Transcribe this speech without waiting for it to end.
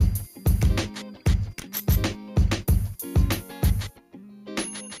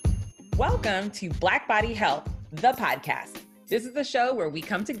Welcome to Black Body Health, the podcast. This is the show where we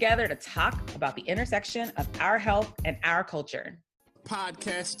come together to talk about the intersection of our health and our culture.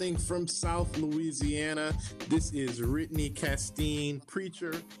 Podcasting from South Louisiana, this is Ritney Castine,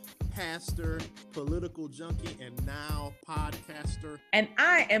 preacher, pastor, political junkie, and now podcaster. And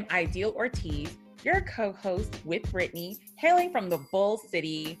I am Ideal Ortiz, your co-host with Ritney, hailing from the Bull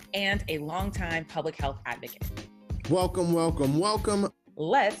City and a longtime public health advocate. Welcome, welcome, welcome.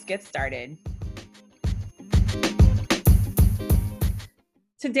 Let's get started.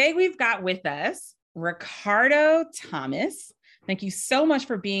 Today we've got with us Ricardo Thomas. Thank you so much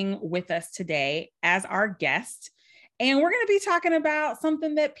for being with us today as our guest. And we're going to be talking about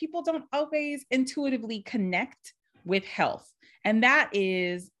something that people don't always intuitively connect with health. And that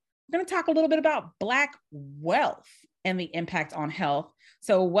is, we're going to talk a little bit about Black wealth and the impact on health.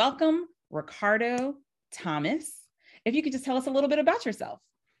 So welcome, Ricardo Thomas. If you could just tell us a little bit about yourself.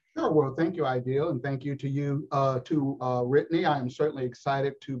 Sure. Well, thank you, Ideal, and thank you to Ritney. I am certainly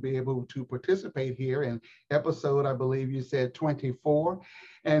excited to be able to participate here in episode, I believe you said 24.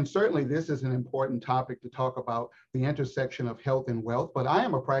 And certainly this is an important topic to talk about, the intersection of health and wealth. But I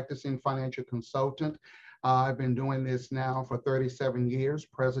am a practicing financial consultant. I've been doing this now for 37 years,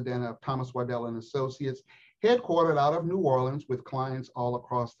 president of Thomas Waddell and Associates, headquartered out of New Orleans with clients all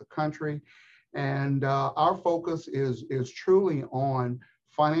across the country. And our focus is truly on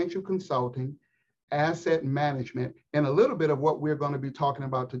financial consulting, asset management, and a little bit of what we're going to be talking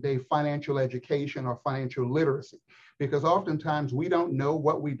about today, financial education or financial literacy, because oftentimes we don't know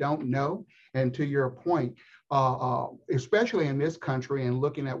what we don't know. And to your point, especially in this country and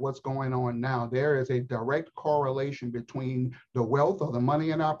looking at what's going on now, there is a direct correlation between the wealth or the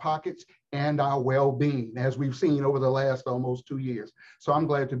money in our pockets and our well-being, as we've seen over the last almost 2 years. So I'm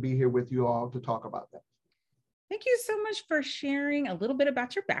glad to be here with you all to talk about that. Thank you so much for sharing a little bit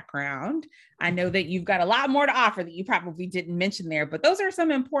about your background. I know that you've got a lot more to offer that you probably didn't mention there, but those are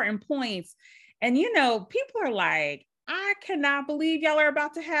some important points. And, you know, people are like, I cannot believe y'all are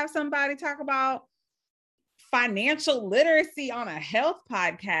about to have somebody talk about financial literacy on a health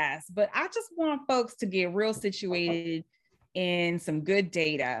podcast. But I just want folks to get real situated in some good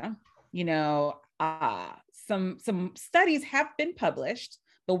data. You know, some studies have been published.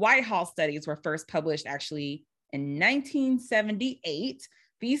 The Whitehall studies were first published actually in 1978.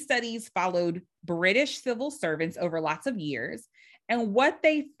 These studies followed British civil servants over lots of years. And what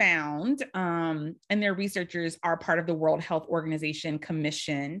they found, and their researchers are part of the World Health Organization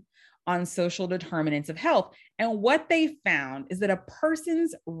Commission on Social Determinants of Health. And what they found is that a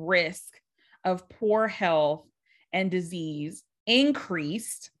person's risk of poor health and disease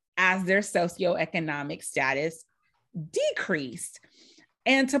increased as their socioeconomic status decreased.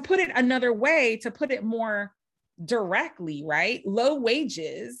 And to put it another way, to put it more directly, right? Low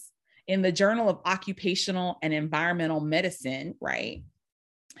wages in the Journal of Occupational and Environmental Medicine, right,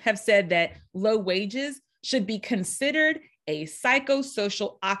 have said that low wages should be considered a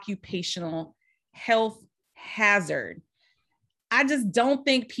psychosocial occupational health hazard. I just don't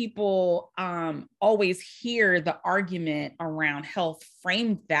think people always hear the argument around health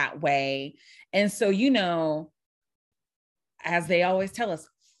framed that way. And so, you know, as they always tell us,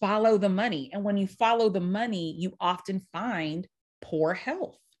 follow the money. And when you follow the money, you often find poor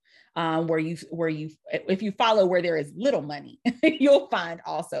health. If you follow where there is little money, you'll find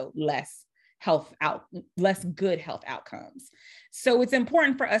also less good health outcomes. So it's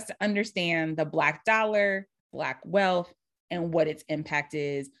important for us to understand the Black dollar, Black wealth, and what its impact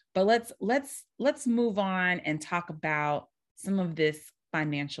is. But let's move on and talk about some of this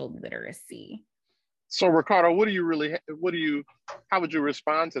financial literacy. So Ricardo, how would you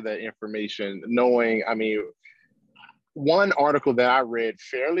respond to that information, knowing, I mean, one article that I read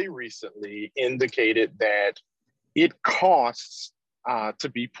fairly recently indicated that it costs to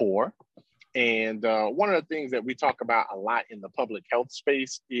be poor. And one of the things that we talk about a lot in the public health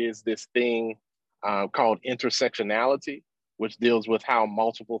space is this thing called intersectionality, which deals with how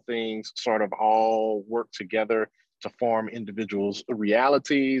multiple things sort of all work together to form individuals'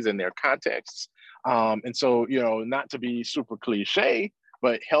 realities and their contexts. And so, you know, not to be super cliche,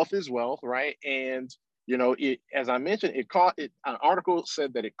 but health is wealth, right? And, you know, as I mentioned, an article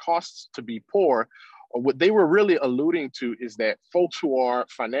said that it costs to be poor. What they were really alluding to is that folks who are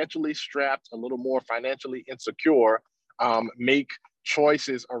financially strapped, a little more financially insecure, make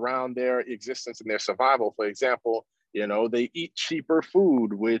choices around their existence and their survival. For example, you know, they eat cheaper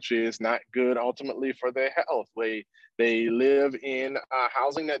food, which is not good ultimately for their health. They live in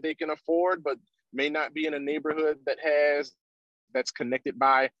housing that they can afford, but may not be in a neighborhood that's connected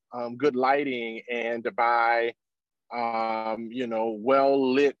by good lighting and by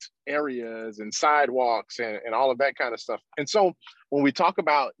well-lit areas and sidewalks and all of that kind of stuff. And so when we talk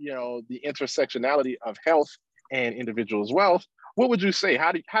about, the intersectionality of health and individuals' wealth, what would you say?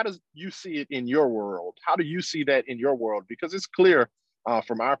 How does you see it in your world? How do you see that in your world? Because it's clear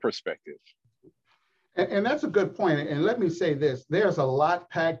from our perspective. And that's a good point. And let me say this, there's a lot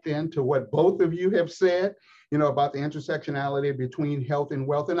packed into what both of you have said, about the intersectionality between health and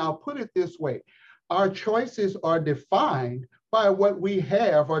wealth. And I'll put it this way. Our choices are defined by what we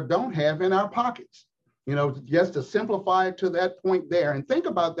have or don't have in our pockets. Just to simplify it to that point there, and think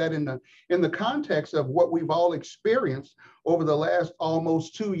about that in the context of what we've all experienced over the last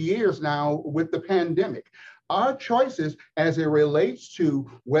almost 2 years now with the pandemic. Our choices as it relates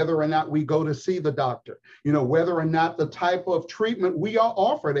to whether or not we go to see the doctor, whether or not the type of treatment we are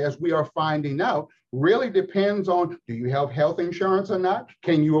offered, as we are finding out, really depends on, do you have health insurance or not?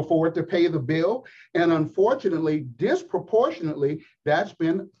 Can you afford to pay the bill? And unfortunately, disproportionately, that's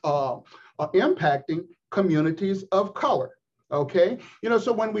been impacting communities of color. Okay,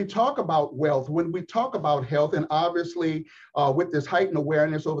 so when we talk about wealth, when we talk about health, and obviously with this heightened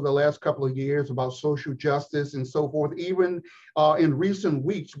awareness over the last couple of years about social justice and so forth, even in recent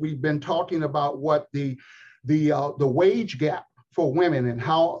weeks, we've been talking about what the wage gap for women and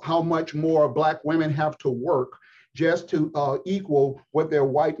how much more Black women have to work just to equal what their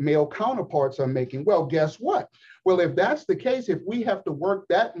white male counterparts are making. Well, guess what? Well, if that's the case, if we have to work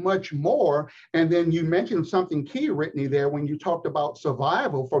that much more, and then you mentioned something key, Brittany, there when you talked about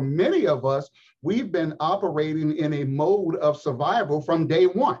survival, for many of us, we've been operating in a mode of survival from day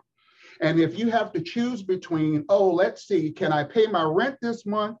one. And if you have to choose between, let's see, can I pay my rent this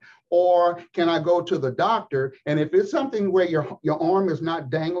month or can I go to the doctor? And if it's something where your arm is not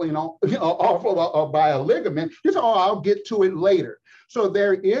dangling off of by a ligament, you say, I'll get to it later. So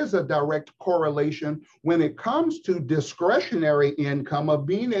there is a direct correlation when it comes to discretionary income of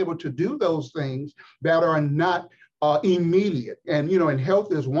being able to do those things that are not immediate. And, and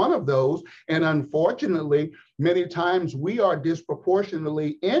health is one of those. And unfortunately, many times we are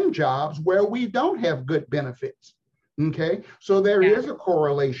disproportionately in jobs where we don't have good benefits. Okay, so there is a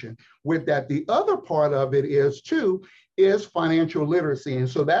correlation with that. The other part of it is financial literacy. And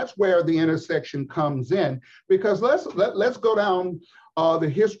so that's where the intersection comes in, because let's go down the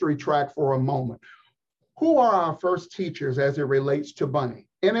history track for a moment. Who are our first teachers as it relates to money?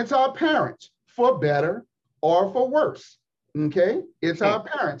 And it's our parents, for better or for worse. Okay, it's our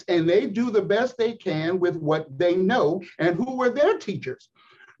parents, and they do the best they can with what they know. And who were their teachers?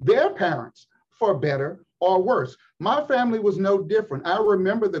 Their parents, for better or worse. My family was no different. I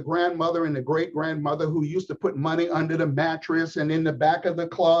remember the grandmother and the great-grandmother who used to put money under the mattress and in the back of the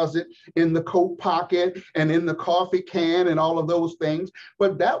closet, in the coat pocket, and in the coffee can and all of those things.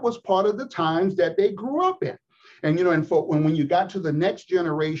 But that was part of the times that they grew up in. And, when you got to the next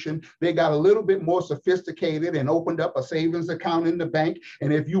generation, they got a little bit more sophisticated and opened up a savings account in the bank.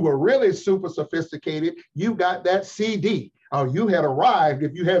 And if you were really super sophisticated, you got that CD. You had arrived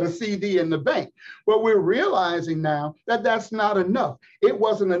if you had a CD in the bank. But we're realizing now that that's not enough. It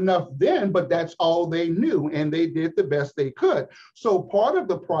wasn't enough then, but that's all they knew, and they did the best they could. So part of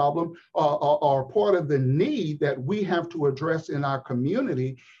the problem or part of the need that we have to address in our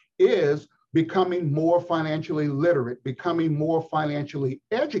community is becoming more financially literate, becoming more financially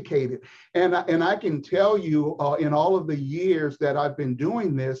educated. And I can tell you in all of the years that I've been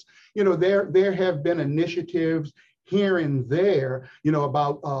doing this, there have been initiatives here and there,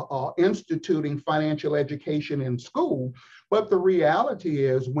 about instituting financial education in school. But the reality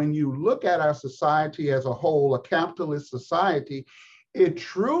is, when you look at our society as a whole, a capitalist society, it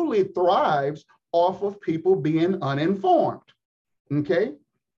truly thrives off of people being uninformed. Okay?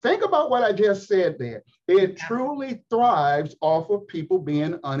 Think about what I just said there. It truly thrives off of people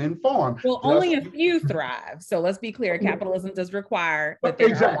being uninformed. Well, only a few thrive. So let's be clear, capitalism does require that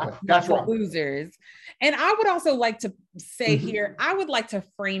there are lots of losers. And I would also like to say here, I would like to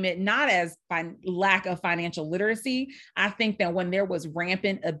frame it not as lack of financial literacy. I think that when there was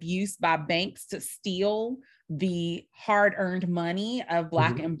rampant abuse by banks to steal the hard-earned money of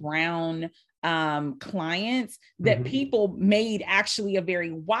Black and Brown clients, that people made actually a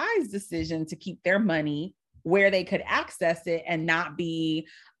very wise decision to keep their money where they could access it and not be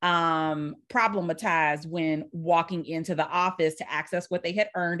problematized when walking into the office to access what they had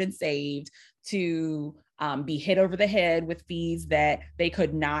earned and saved, to be hit over the head with fees that they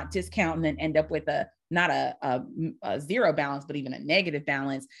could not discount and then end up with not a zero balance, but even a negative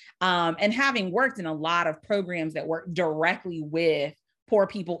balance. And having worked in a lot of programs that work directly with poor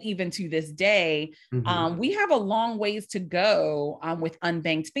people, even to this day, we have a long ways to go with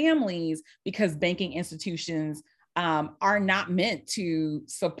unbanked families, because banking institutions are not meant to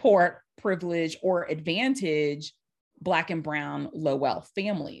support, privilege, or advantage Black and brown low wealth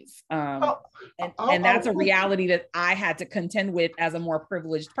families. And that's a reality that I had to contend with as a more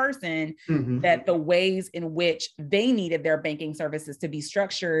privileged person, that the ways in which they needed their banking services to be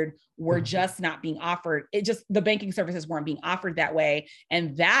structured were just not being offered. The banking services weren't being offered that way.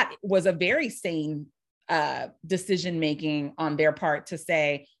 And that was a very sane decision-making on their part to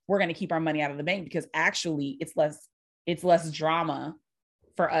say, we're going to keep our money out of the bank because actually it's less drama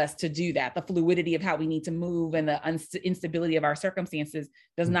for us to do that. The fluidity of how we need to move and the instability of our circumstances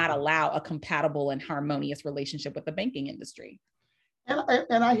does not allow a compatible and harmonious relationship with the banking industry.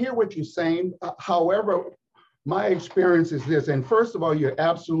 And I hear what you're saying. However, my experience is this, and first of all, you're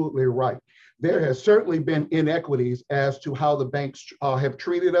absolutely right. There has certainly been inequities as to how the banks have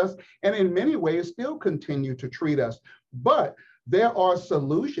treated us, and in many ways still continue to treat us. But there are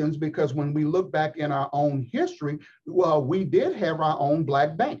solutions, because when we look back in our own history, well, we did have our own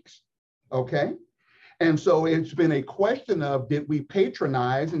Black banks, okay? And so it's been a question of, did we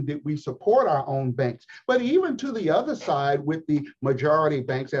patronize and did we support our own banks? But even to the other side with the majority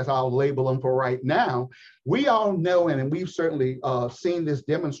banks, as I'll label them for right now, we all know, and we've certainly seen this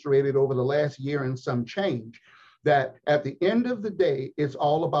demonstrated over the last year and some change, that at the end of the day, it's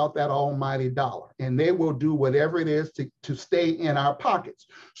all about that almighty dollar, and they will do whatever it is to stay in our pockets.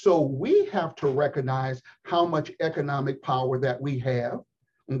 So we have to recognize how much economic power that we have,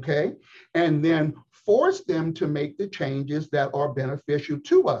 okay? And then force them to make the changes that are beneficial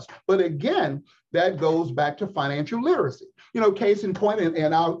to us. But again, that goes back to financial literacy. You know, case in point,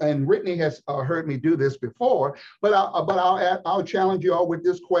 and Ritney has heard me do this before, but I'll challenge you all with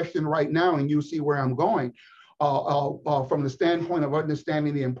this question right now, and you'll see where I'm going. From the standpoint of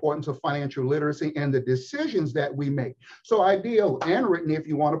understanding the importance of financial literacy and the decisions that we make. So Ideal and Ritney, if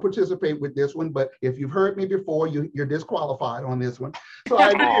you want to participate with this one, but if you've heard me before, you're disqualified on this one. So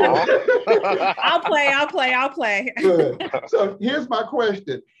Ideal. I'll play. Good. So here's my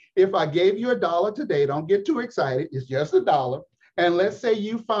question. If I gave you $1 today, don't get too excited, it's just $1. And let's say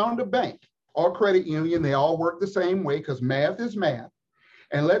you found a bank or credit union, they all work the same way because math is math.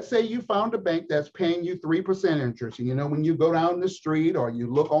 And let's say you found a bank that's paying you 3% interest. And, you know, when you go down the street or you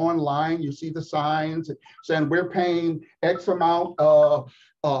look online, you see the signs saying we're paying X amount of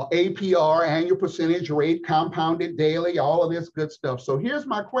APR, annual percentage rate, compounded daily, all of this good stuff. So here's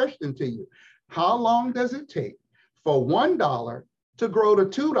my question to you. How long does it take for $1 to grow to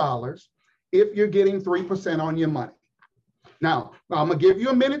 $2 if you're getting 3% on your money? Now, I'm gonna give you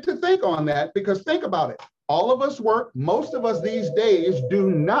a minute to think on that, because think about it. All of us work. Most of us these days do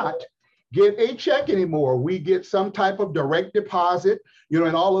not get a check anymore. We get some type of direct deposit, you know,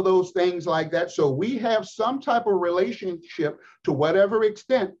 and all of those things like that. So we have some type of relationship to whatever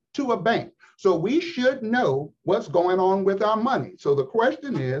extent to a bank. So we should know what's going on with our money. So the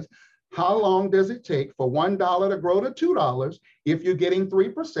question is, how long does it take for $1 to grow to $2 if you're getting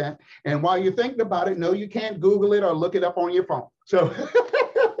 3%? And while you're thinking about it, no, you can't Google it or look it up on your phone. So.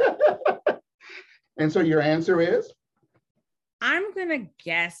 And so your answer is? I'm going to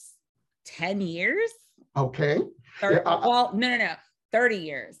guess 10 years. Okay. 30, well, no. 30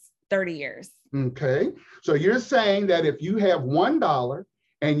 years. 30 years. Okay. So you're saying that if you have $1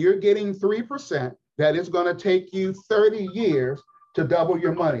 and you're getting 3%, that it's going to take you 30 years to double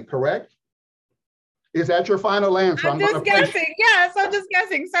your money, correct? Is that your final answer? I'm just guessing. Yes, I'm just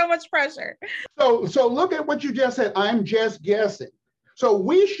guessing. So much pressure. So look at what you just said. I'm just guessing. So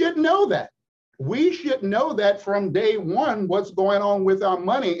we should know that. We should know that from day one, what's going on with our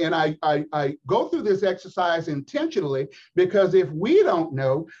money. And I go through this exercise intentionally, because if we don't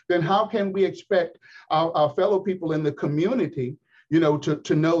know, then how can we expect our fellow people in the community, you know,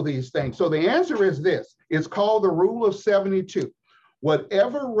 to know these things? So the answer is this. It's called the rule of 72.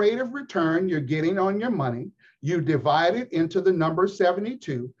 Whatever rate of return you're getting on your money, you divide it into the number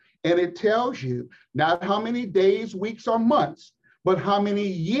 72, and it tells you not how many days, weeks, or months, but how many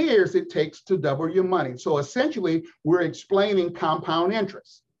years it takes to double your money. So essentially, we're explaining compound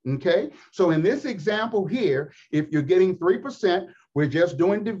interest, okay? So in this example here, if you're getting 3%, we're just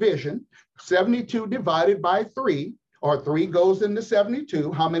doing division. 72 divided by 3, or 3 goes into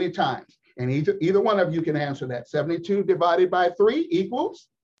 72, how many times? And either one of you can answer that. 72 divided by 3 equals?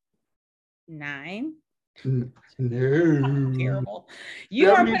 9. No. Terrible.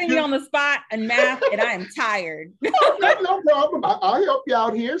 You are putting me on the spot in math, and I am tired. No problem. I'll help you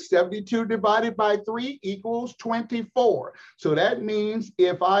out here. 72 divided by 3 equals 24. So that means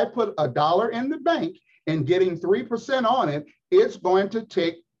if I put $1 in the bank and getting 3% on it, it's going to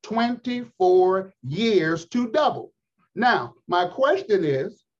take 24 years to double. Now, my question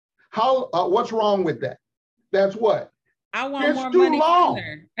is, what's wrong with that? That's what? I want It's more too money long.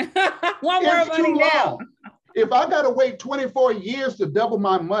 sooner. I want more It's money too now. long. If I got to wait 24 years to double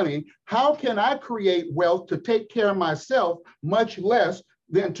my money, how can I create wealth to take care of myself, much less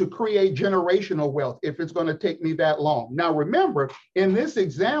than to create generational wealth if it's going to take me that long? Now, remember, in this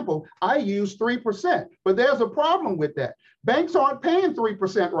example, I use 3%, but there's a problem with that. Banks aren't paying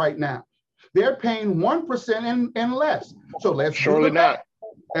 3% right now. They're paying 1% and less. So let's surely not.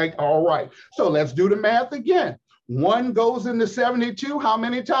 All right. So let's do the math again. 1 goes into 72 how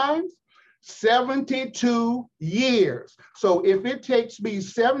many times? 72 years. So if it takes me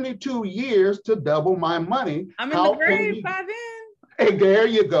 72 years to double my money, I'm in the grave by then. Hey, there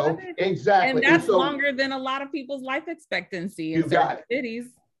you go. Exactly. And that's longer than a lot of people's life expectancy in certain cities.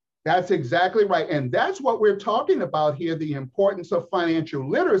 That's exactly right. And that's what we're talking about here, the importance of financial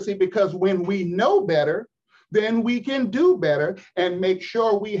literacy, because when we know better, then we can do better and make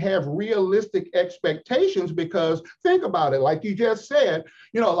sure we have realistic expectations. Because think about it, like you just said,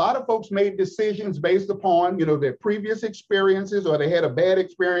 a lot of folks made decisions based upon, their previous experiences, or they had a bad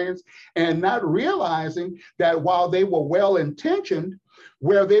experience, and not realizing that while they were well-intentioned,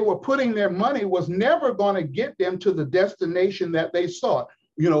 where they were putting their money was never going to get them to the destination that they sought.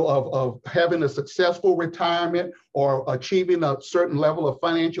 Of having a successful retirement, or achieving a certain level of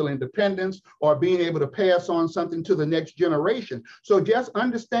financial independence, or being able to pass on something to the next generation. So just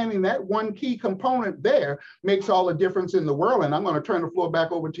understanding that one key component there makes all the difference in the world. And I'm going to turn the floor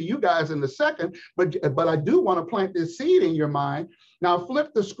back over to you guys in a second, but I do want to plant this seed in your mind. Now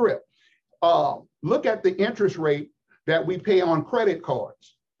flip the script. Look at the interest rate that we pay on credit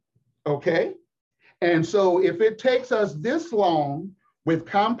cards, okay? And so if it takes us this long with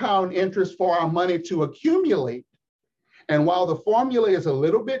compound interest for our money to accumulate, and while the formula is a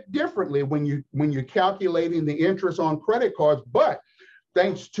little bit differently when you're calculating the interest on credit cards, but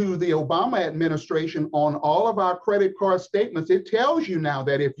thanks to the Obama administration, on all of our credit card statements, it tells you now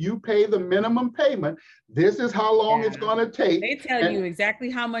that if you pay the minimum payment, this is how long it's going to take. They tell you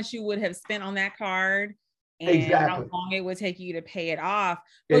exactly how much you would have spent on that card, and how long it would take you to pay it off.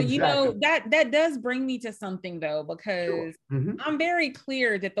 But that does bring me to something though, because I'm very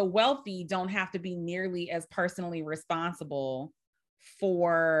clear that the wealthy don't have to be nearly as personally responsible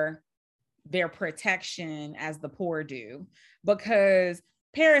for their protection as the poor do, because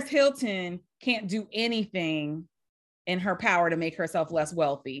Paris Hilton can't do anything in her power to make herself less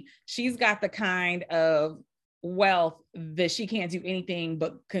wealthy. She's got the kind of wealth that she can't do anything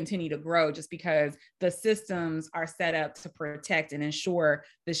but continue to grow, just because the systems are set up to protect and ensure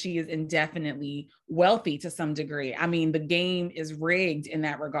that she is indefinitely wealthy to some degree. I mean, the game is rigged in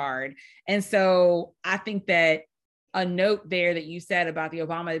that regard. And so I think that a note there that you said about the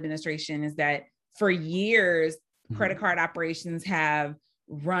Obama administration is that for years, credit card operations have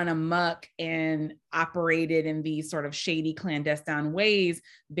run amok and operated in these sort of shady, clandestine ways,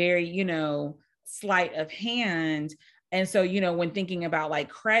 very, sleight of hand. And so, when thinking about like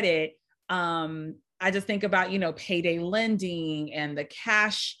credit, I just think about, payday lending and the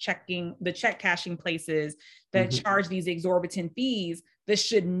check cashing places that charge these exorbitant fees that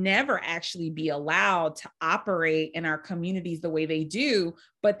should never actually be allowed to operate in our communities the way they do.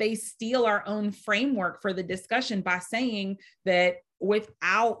 But they steal our own framework for the discussion by saying that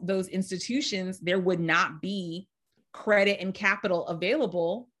without those institutions, there would not be credit and capital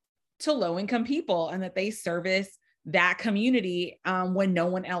available to low-income people, and that they service that community when no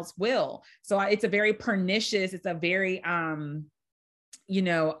one else will. So it's a very pernicious, it's a very,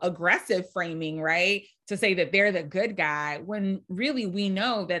 aggressive framing, right? To say that they're the good guy, when really we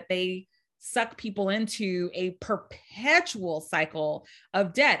know that they suck people into a perpetual cycle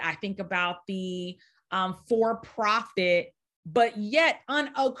of debt. I think about the for-profit, but yet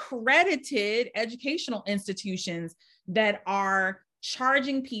unaccredited educational institutions that are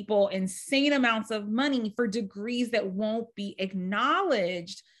charging people insane amounts of money for degrees that won't be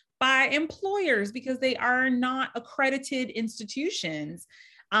acknowledged by employers because they are not accredited institutions.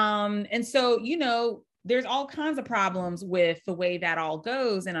 And so, there's all kinds of problems with the way that all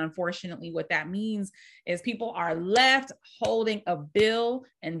goes. And unfortunately, what that means is people are left holding a bill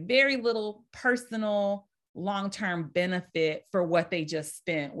and very little personal long-term benefit for what they just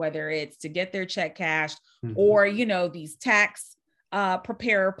spent, whether it's to get their check cashed or, these tax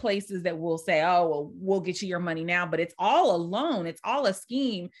preparer places that will say, oh, well, we'll get you your money now, but it's all a loan. It's all a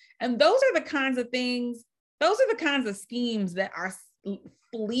scheme. And those are the kinds of things, those are the kinds of schemes that are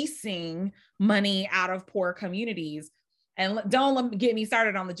fleecing money out of poor communities. And don't get me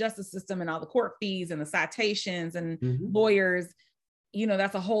started on the justice system and all the court fees and the citations and lawyers.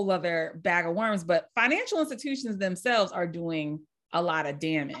 That's a whole other bag of worms, but financial institutions themselves are doing a lot of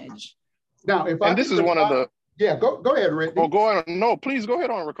damage. Now, this is one of the Yeah, go ahead, Rick. Oh, go on. No, please go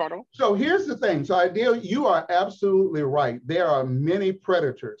ahead on, Ricardo. So here's the thing. So Ideal, you are absolutely right. There are many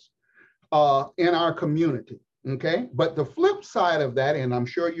predators in our community, okay? But the flip side of that, and I'm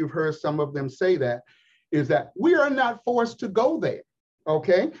sure you've heard some of them say that, is that we are not forced to go there,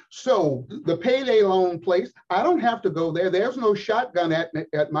 okay? So the payday loan place, I don't have to go there. There's no shotgun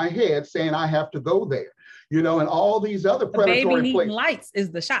at my head saying I have to go there, you know, and all these other predatory baby needing places. lights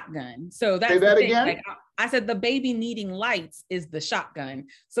is the shotgun. So that's Say that the thing. again? Like, I said, the baby needing lights is the shotgun.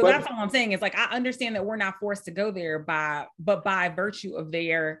 So But- that's all I'm saying is like, I understand that we're not forced to go there but by virtue of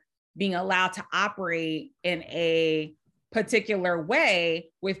their being allowed to operate in a particular way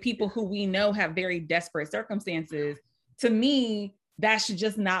with people who we know have very desperate circumstances, to me, that should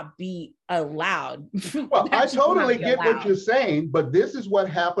just not be allowed. Well, I totally get what allowed. you're saying, but this is what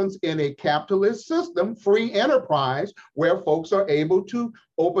happens in a capitalist system, free enterprise, where folks are able to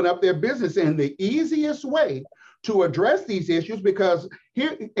open up their business. And the easiest way to address these issues, because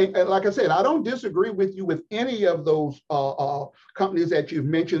here, and like I said, I don't disagree with you with any of those companies that you've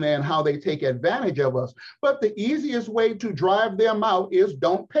mentioned and how they take advantage of us. But the easiest way to drive them out is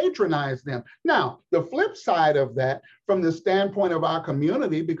don't patronize them. Now, the flip side of that, from the standpoint of our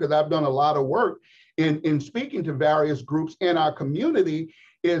community, because I've done a lot of work in speaking to various groups in our community,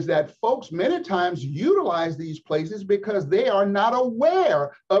 is that folks many times utilize these places because they are not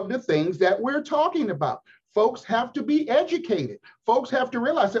aware of the things that we're talking about. Folks have to be educated. Folks have to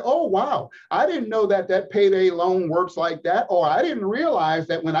realize that, oh, wow, I didn't know that that payday loan works like that. Or I didn't realize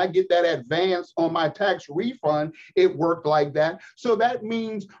that when I get that advance on my tax refund, it worked like that. So that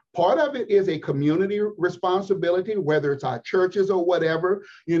means part of it is a community responsibility, whether it's our churches or whatever,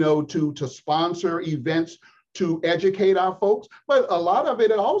 you know, to sponsor events to educate our folks. But a lot of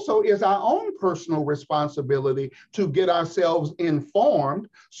it also is our own personal responsibility to get ourselves informed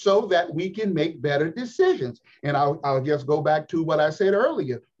so that we can make better decisions. And I'll just go back to what I said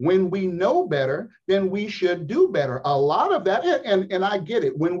earlier. When we know better, then we should do better. A lot of that, and I get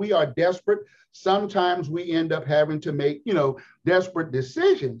it, when we are desperate, sometimes we end up having to make, you know, desperate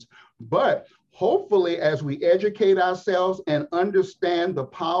decisions. But hopefully, as we educate ourselves and understand the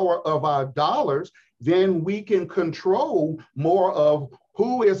power of our dollars, then we can control more of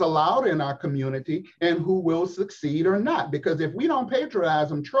who is allowed in our community and who will succeed or not. Because if we don't patronize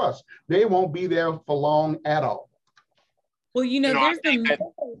them, trust, they won't be there for long at all. Well, you know,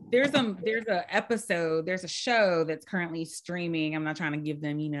 there's a show that's currently streaming. I'm not trying to give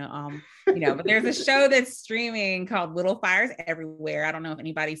them, but there's a show that's streaming called Little Fires Everywhere. I don't know if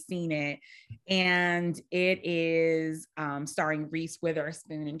anybody's seen it. And it is starring Reese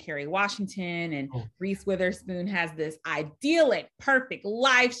Witherspoon and Kerry Washington. And Reese Witherspoon has this idyllic, perfect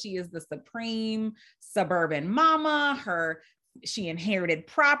life. She is the supreme suburban mama. She inherited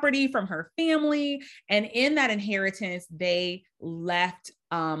property from her family, and in that inheritance, they left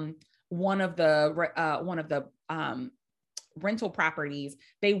one of the rental properties.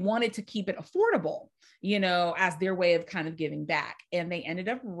 They wanted to keep it affordable, as their way of kind of giving back. And they ended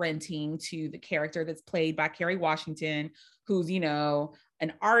up renting to the character that's played by Kerry Washington, who's,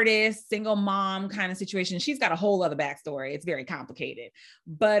 an artist, single mom kind of situation. She's got a whole other backstory. It's very complicated.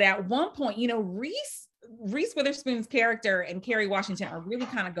 But at one point, Reese Witherspoon's character and Kerry Washington are really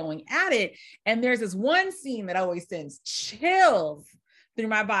kind of going at it. And there's this one scene that always sends chills through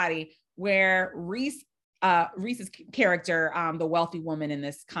my body where Reese's character, the wealthy woman in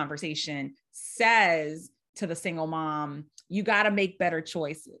this conversation, says to the single mom, you got to make better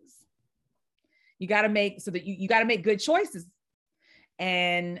choices. You got to make good choices.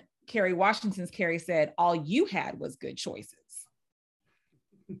 And Kerry Washington's Kerry said, all you had was good choices.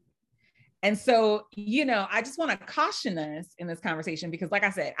 And so, I just want to caution us in this conversation because, like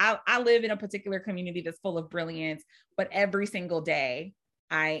I said, I live in a particular community that's full of brilliance, but every single day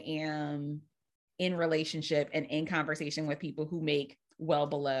I am in relationship and in conversation with people who make well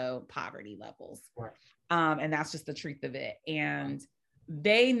below poverty levels. Right. And that's just the truth of it. And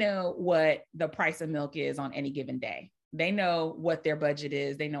they know what the price of milk is on any given day. They know what their budget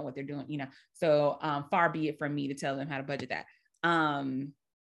is. They know what they're doing, so far be it from me to tell them how to budget that.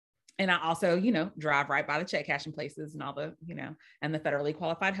 And I also, drive right by the check cashing places and all the, and the federally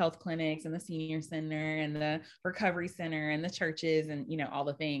qualified health clinics and the senior center and the recovery center and the churches and, all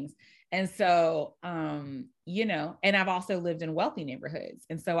the things. And so, and I've also lived in wealthy neighborhoods.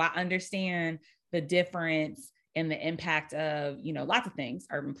 And so I understand the difference and the impact of, lots of things,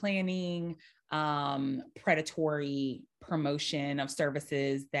 urban planning, predatory promotion of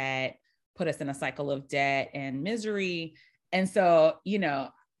services that put us in a cycle of debt and misery. And so,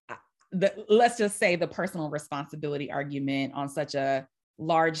 let's just say the personal responsibility argument on such a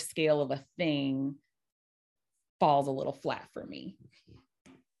large scale of a thing falls a little flat for me.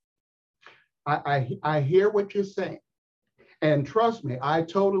 I hear what you're saying. And trust me, I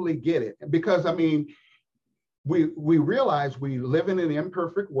totally get it. Because I mean, we realize we live in an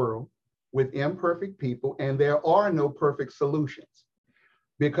imperfect world with imperfect people, and there are no perfect solutions.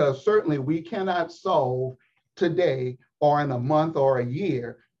 Because certainly we cannot solve today or in a month or a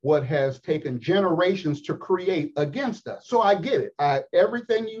year what has taken generations to create against us. So I get it.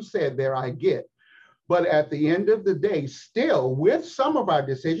 Everything you said there, I get. But at the end of the day, still with some of our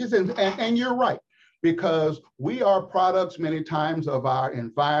decisions, and you're right, because we are products many times of our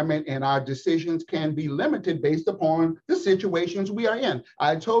environment, and our decisions can be limited based upon the situations we are in.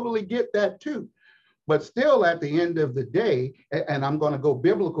 I totally get that too. But still, at the end of the day, and I'm going to go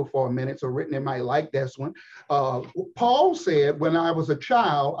biblical for a minute, so Brittany might like this one. Paul said, when I was a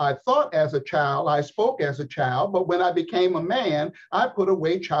child, I thought as a child, I spoke as a child, but when I became a man, I put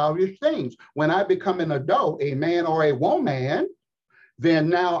away childish things. When I become an adult, a man or a woman, then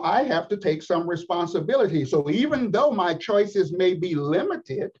now I have to take some responsibility. So even though my choices may be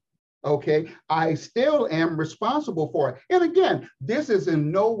limited, okay, I still am responsible for it. And again, this is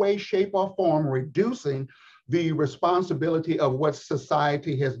in no way, shape, or form reducing the responsibility of what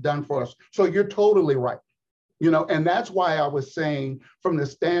society has done for us. So you're totally right. And that's why I was saying, from the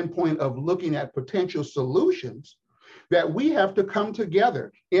standpoint of looking at potential solutions, that we have to come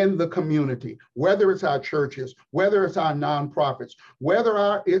together in the community, whether it's our churches, whether it's our nonprofits,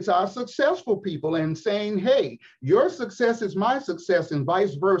 whether it's our successful people, and saying, hey, your success is my success, and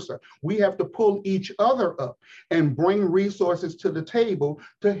vice versa. We have to pull each other up and bring resources to the table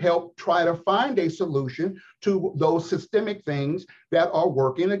to help try to find a solution to those systemic things that are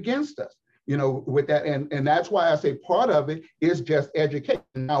working against us. With that, and that's why I say part of it is just education.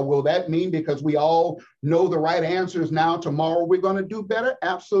 Now, will that mean because we all know the right answers now, tomorrow we're going to do better?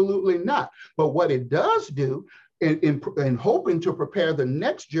 Absolutely not. But what it does do in hoping to prepare the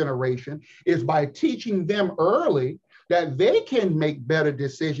next generation is by teaching them early that they can make better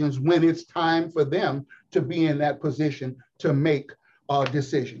decisions when it's time for them to be in that position to make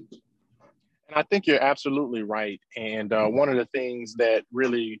decisions. And I think you're absolutely right. And one of the things that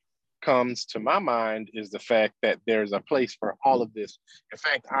really comes to my mind is the fact that there's a place for all of this. In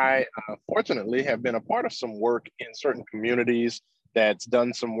fact, I fortunately have been a part of some work in certain communities that's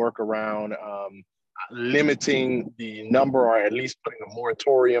done some work around limiting the number, or at least putting a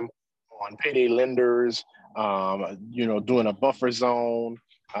moratorium on payday lenders, doing a buffer zone,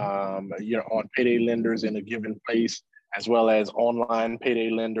 on payday lenders in a given place, as well as online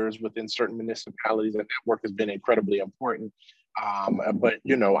payday lenders within certain municipalities. And that work has been incredibly important. But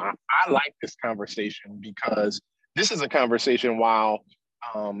I like this conversation because this is a conversation while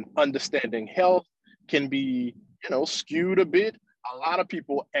understanding health can be, skewed a bit. A lot of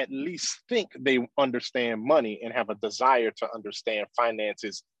people at least think they understand money and have a desire to understand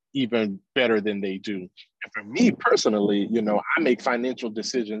finances even better than they do. And for me personally, I make financial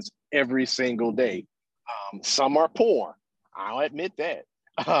decisions every single day. Some are poor, I'll admit that.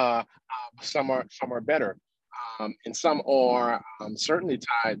 Some are better. And some are certainly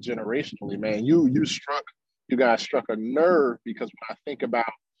tied generationally, man. You guys struck a nerve, because when I think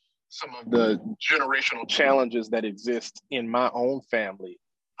about some of the generational challenges that exist in my own family,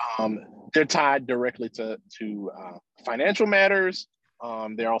 they're tied directly to financial matters.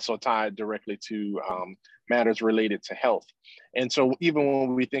 They're also tied directly to matters related to health. And so even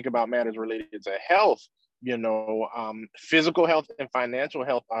when we think about matters related to health, physical health and financial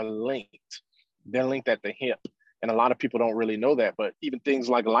health are linked. They're linked at the hip. And a lot of people don't really know that, but even things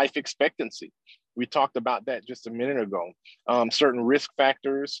like life expectancy, we talked about that just a minute ago. Certain risk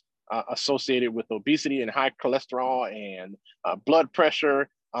factors associated with obesity and high cholesterol and blood pressure.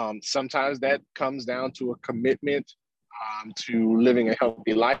 Sometimes that comes down to a commitment to living a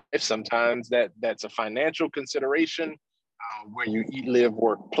healthy life. Sometimes that's a financial consideration where you eat, live,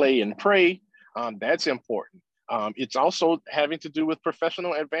 work, play, and pray. That's important. It's also having to do with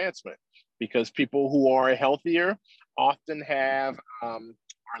professional advancement, because people who are healthier often are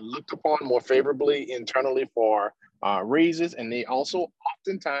looked upon more favorably internally for raises, and they also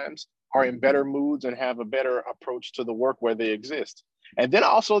oftentimes are in better moods and have a better approach to the work where they exist. And then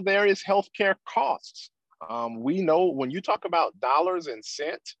also there is healthcare costs. We know when you talk about dollars and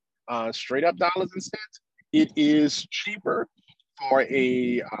cents, straight up dollars and cents, it is cheaper for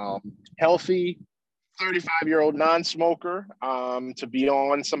a healthy 35-year-old non-smoker to be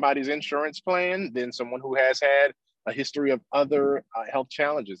on somebody's insurance plan than someone who has had a history of other health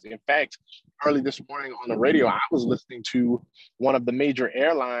challenges. In fact, early this morning on the radio, I was listening to one of the major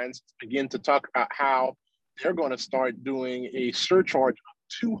airlines begin to talk about how they're going to start doing a surcharge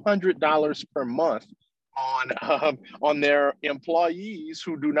of $200 per month on their employees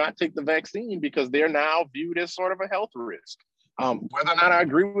who do not take the vaccine because they're now viewed as sort of a health risk. Whether or not I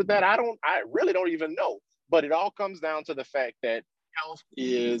agree with that, I really don't even know. But it all comes down to the fact that health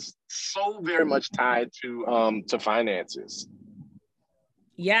is so very much tied to finances.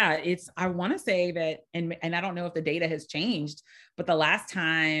 Yeah, I want to say that, and I don't know if the data has changed, but the last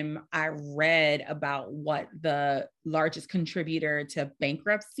time I read about what the largest contributor to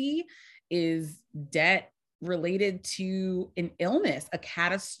bankruptcy is debt related to an illness, a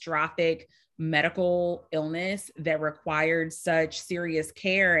catastrophic medical illness that required such serious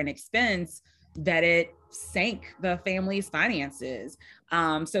care and expense that it sank the family's finances.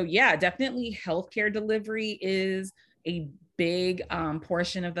 So yeah, definitely healthcare delivery is a big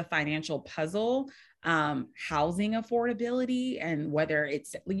portion of the financial puzzle. Housing affordability, and whether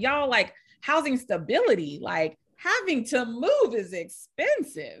it's y'all like housing stability, like having to move is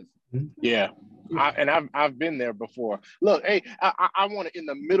expensive. Yeah. I've been there before. Look, hey, I want to, in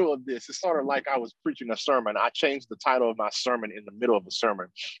the middle of this, it's sort of like I was preaching a sermon. I changed the title of my sermon in the middle of a sermon.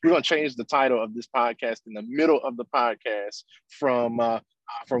 We're going to change the title of this podcast in the middle of the podcast from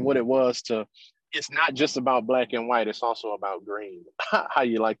what it was to, it's not just about black and white, it's also about green. How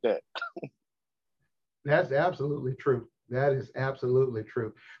you like that? That's absolutely true. That is absolutely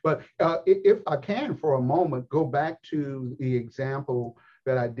true. But if I can, for a moment, go back to the example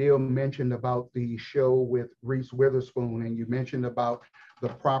that Adil mentioned about the show with Reese Witherspoon, and you mentioned about the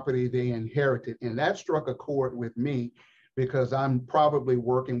property they inherited. And that struck a chord with me because I'm probably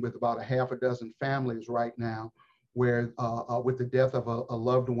working with about a half a dozen families right now where with the death of a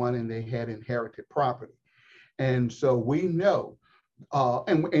loved one and they had inherited property. And so we know,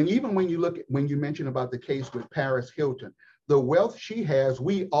 and even when you mention about the case with Paris Hilton, the wealth she has,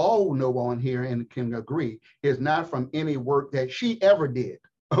 we all know on here and can agree, is not from any work that she ever did,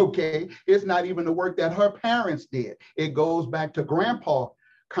 okay? It's not even the work that her parents did. It goes back to Grandpa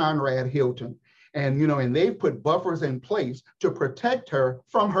Conrad Hilton. And, and they put buffers in place to protect her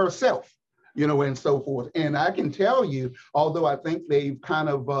from herself, and so forth. And I can tell you, although I think they've kind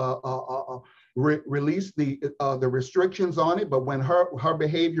of released the restrictions on it, but when her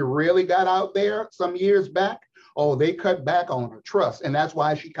behavior really got out there some years back, they cut back on her trust. And that's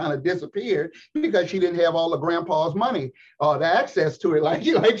why she kind of disappeared, because she didn't have all the grandpa's money, the access to it like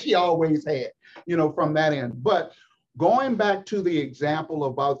she always had, from that end. But going back to the example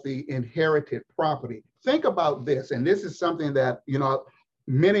about the inherited property, think about this. And this is something that,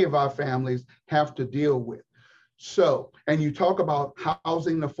 many of our families have to deal with. So, and you talk about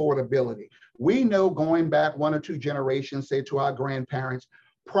housing affordability. We know going back 1 or 2 generations, say to our grandparents,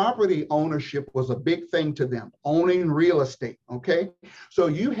 property ownership was a big thing to them, owning real estate, okay? So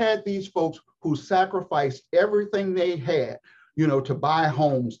you had these folks who sacrificed everything they had, to buy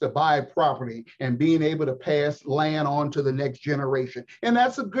homes, to buy property, and being able to pass land on to the next generation. And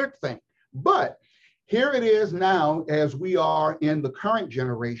that's a good thing. But here it is now, as we are in the current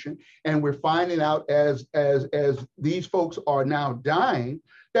generation, and we're finding out as these folks are now dying,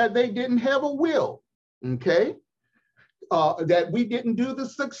 that they didn't have a will, okay? That we didn't do the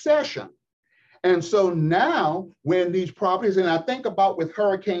succession. And so now when these properties, and I think about with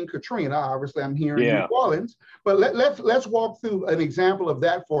Hurricane Katrina, obviously I'm here in New Orleans, but let's walk through an example of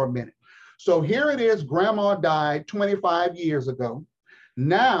that for a minute. So here it is, grandma died 25 years ago.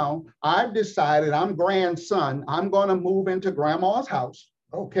 Now I've decided, I'm grandson, I'm gonna move into grandma's house,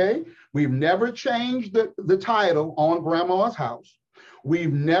 okay? We've never changed the title on grandma's house.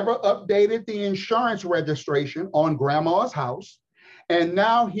 We've never updated the insurance registration on grandma's house. And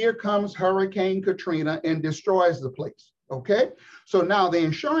now here comes Hurricane Katrina and destroys the place, okay? So now the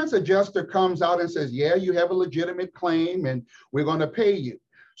insurance adjuster comes out and says, yeah, you have a legitimate claim and we're gonna pay you.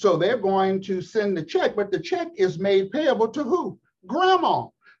 So they're going to send the check, but the check is made payable to who? Grandma.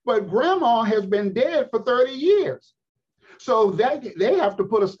 But grandma has been dead for 30 years. So they have to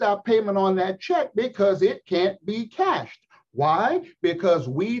put a stop payment on that check because it can't be cashed. Why? Because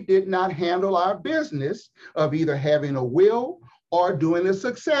we did not handle our business of either having a will or doing a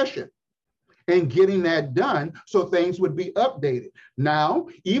succession and getting that done so things would be updated. Now,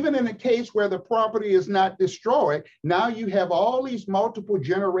 even in a case where the property is not destroyed, now you have all these multiple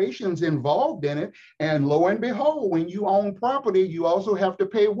generations involved in it. And lo and behold, when you own property, you also have to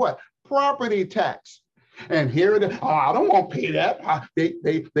pay what? Property tax. And here it is, I don't want to pay that.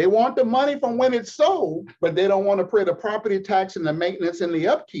 They want the money from when it's sold, but they don't want to pay the property tax and the maintenance and the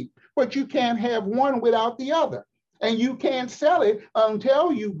upkeep. But you can't have one without the other. And you can't sell it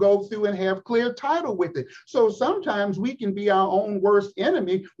until you go through and have clear title with it. So sometimes we can be our own worst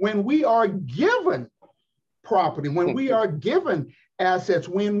enemy when we are given property, when we are given assets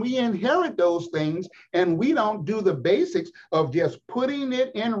when we inherit those things and we don't do the basics of just putting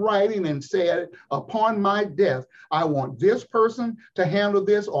it in writing and say, upon my death, I want this person to handle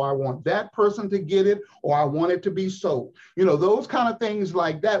this, or I want that person to get it, or I want it to be sold. You know, those kind of things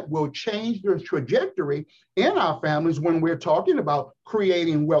like that will change the trajectory in our families when we're talking about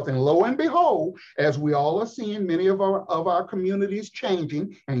creating wealth. And lo and behold, as we all are seeing many of our communities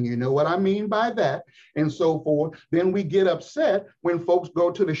changing, and you know what I mean by that, and so forth, then we get upset when folks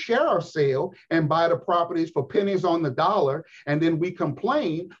go to the sheriff's sale and buy the properties for pennies on the dollar, and then we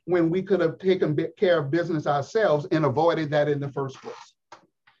complain when we could have taken care of business ourselves and avoided that in the first place.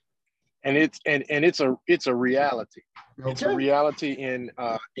 And it's a reality. Okay. It's a reality in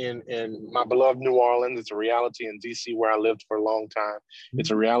my beloved New Orleans. It's a reality in DC, where I lived for a long time.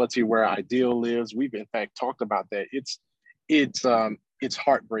 It's a reality where Ideal lives. We've in fact talked about that. It's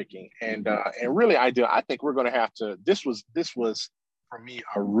heartbreaking, and really, Ideal, I think we're going to have to. This was for me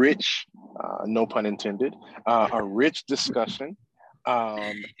a rich, no pun intended, a rich discussion.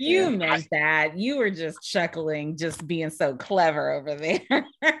 You meant that. You were just chuckling, just being so clever over there.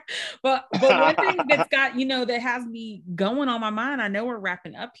 but one thing that's got, that has me going on my mind, I know we're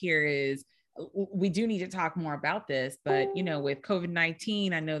wrapping up here, is we do need to talk more about this, but with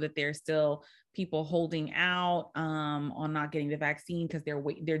COVID-19, I know that there's still people holding out on not getting the vaccine because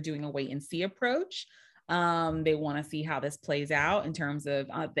they're doing a wait and see approach. They want to see how this plays out in terms of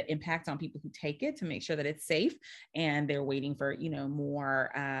the impact on people who take it, to make sure that it's safe. And they're waiting for,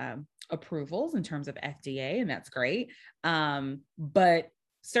 more approvals in terms of FDA, and that's great. But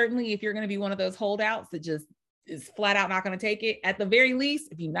certainly if you're going to be one of those holdouts that just is flat out not going to take it, at the very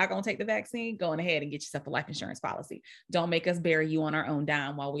least, if you're not going to take the vaccine, go on ahead and get yourself a life insurance policy. Don't make us bury you on our own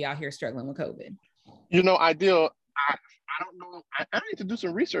dime while we out here struggling with COVID. Ideal, I don't know. I need to do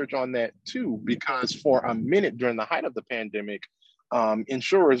some research on that too, because for a minute during the height of the pandemic,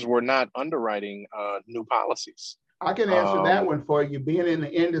 insurers were not underwriting new policies. I can answer that one for you. Being in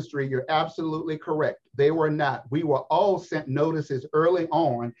the industry, you're absolutely correct. They were not. We were all sent notices early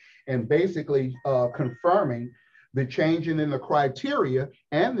on and basically confirming the changing in the criteria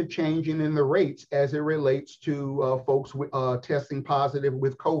and the changing in the rates as it relates to folks testing positive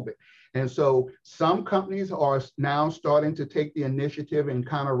with COVID. And so some companies are now starting to take the initiative and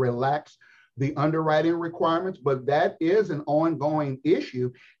kind of relax the underwriting requirements, but that is an ongoing issue.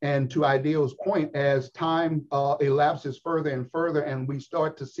 And to Ideal's point, as time elapses further and further, and we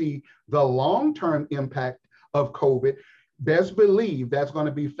start to see the long-term impact of COVID, best believe that's going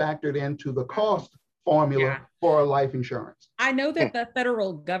to be factored into the cost formula for life insurance. I know that the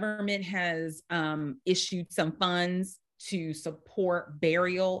federal government has issued some funds to support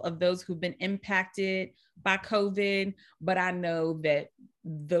burial of those who've been impacted by COVID, but I know that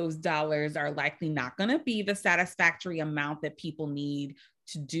those dollars are likely not going to be the satisfactory amount that people need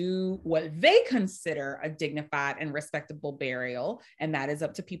to do what they consider a dignified and respectable burial. And that is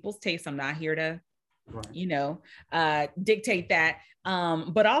up to people's taste. I'm not here to dictate that.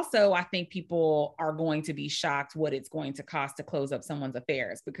 But also, I think people are going to be shocked what it's going to cost to close up someone's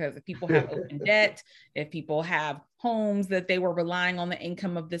affairs, because if people have open debt, if people have homes that they were relying on the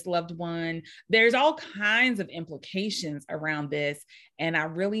income of this loved one, there's all kinds of implications around this. And I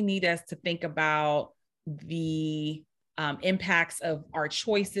really need us to think about the impacts of our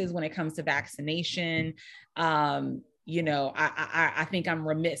choices when it comes to vaccination. I think I'm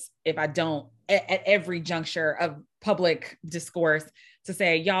remiss if I don't, at every juncture of public discourse, to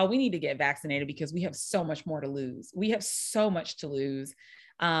say, y'all, we need to get vaccinated because we have so much more to lose. We have so much to lose.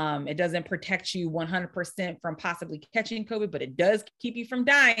 It doesn't protect you 100% from possibly catching COVID, but it does keep you from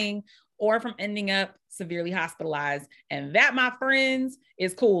dying or from ending up severely hospitalized. And that, my friends,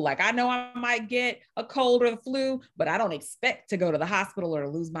 is cool. Like, I know I might get a cold or the flu, but I don't expect to go to the hospital or to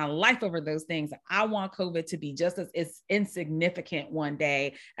lose my life over those things. I want COVID to be just as insignificant one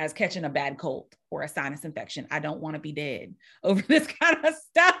day as catching a bad cold or a sinus infection. I don't want to be dead over this kind of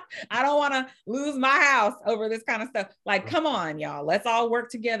stuff. I don't want to lose my house over this kind of stuff. Like, come on, y'all. Let's all work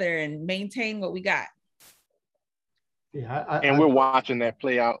together and maintain what we got. Yeah, we're watching that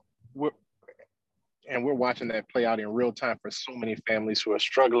play out. We're watching that play out in real time for so many families who are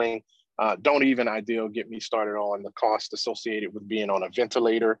struggling. Don't even, Ideal, get me started on the cost associated with being on a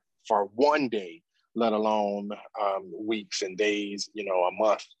ventilator for one day, let alone weeks and days, a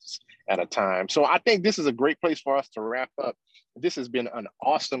month at a time. So I think this is a great place for us to wrap up. This has been an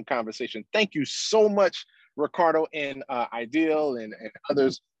awesome conversation. Thank you so much, Ricardo and Ideal and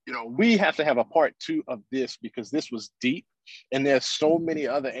others. We have to have a part 2 of this because this was deep. And there's so many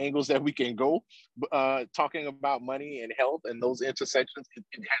other angles that we can go talking about money and health and those intersections. It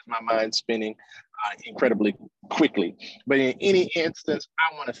has my mind spinning incredibly quickly. But in any instance,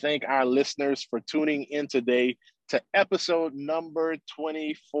 I want to thank our listeners for tuning in today to episode number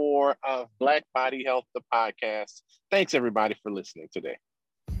 24 of Black Body Health, the podcast. Thanks everybody for listening today.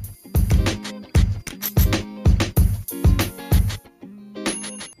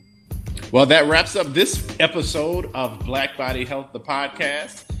 Well, that wraps up this episode of Black Body Health, the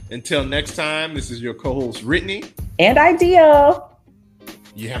podcast. Until next time, this is your co-host, Brittany. And Ideal.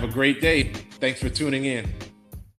 You have a great day. Thanks for tuning in.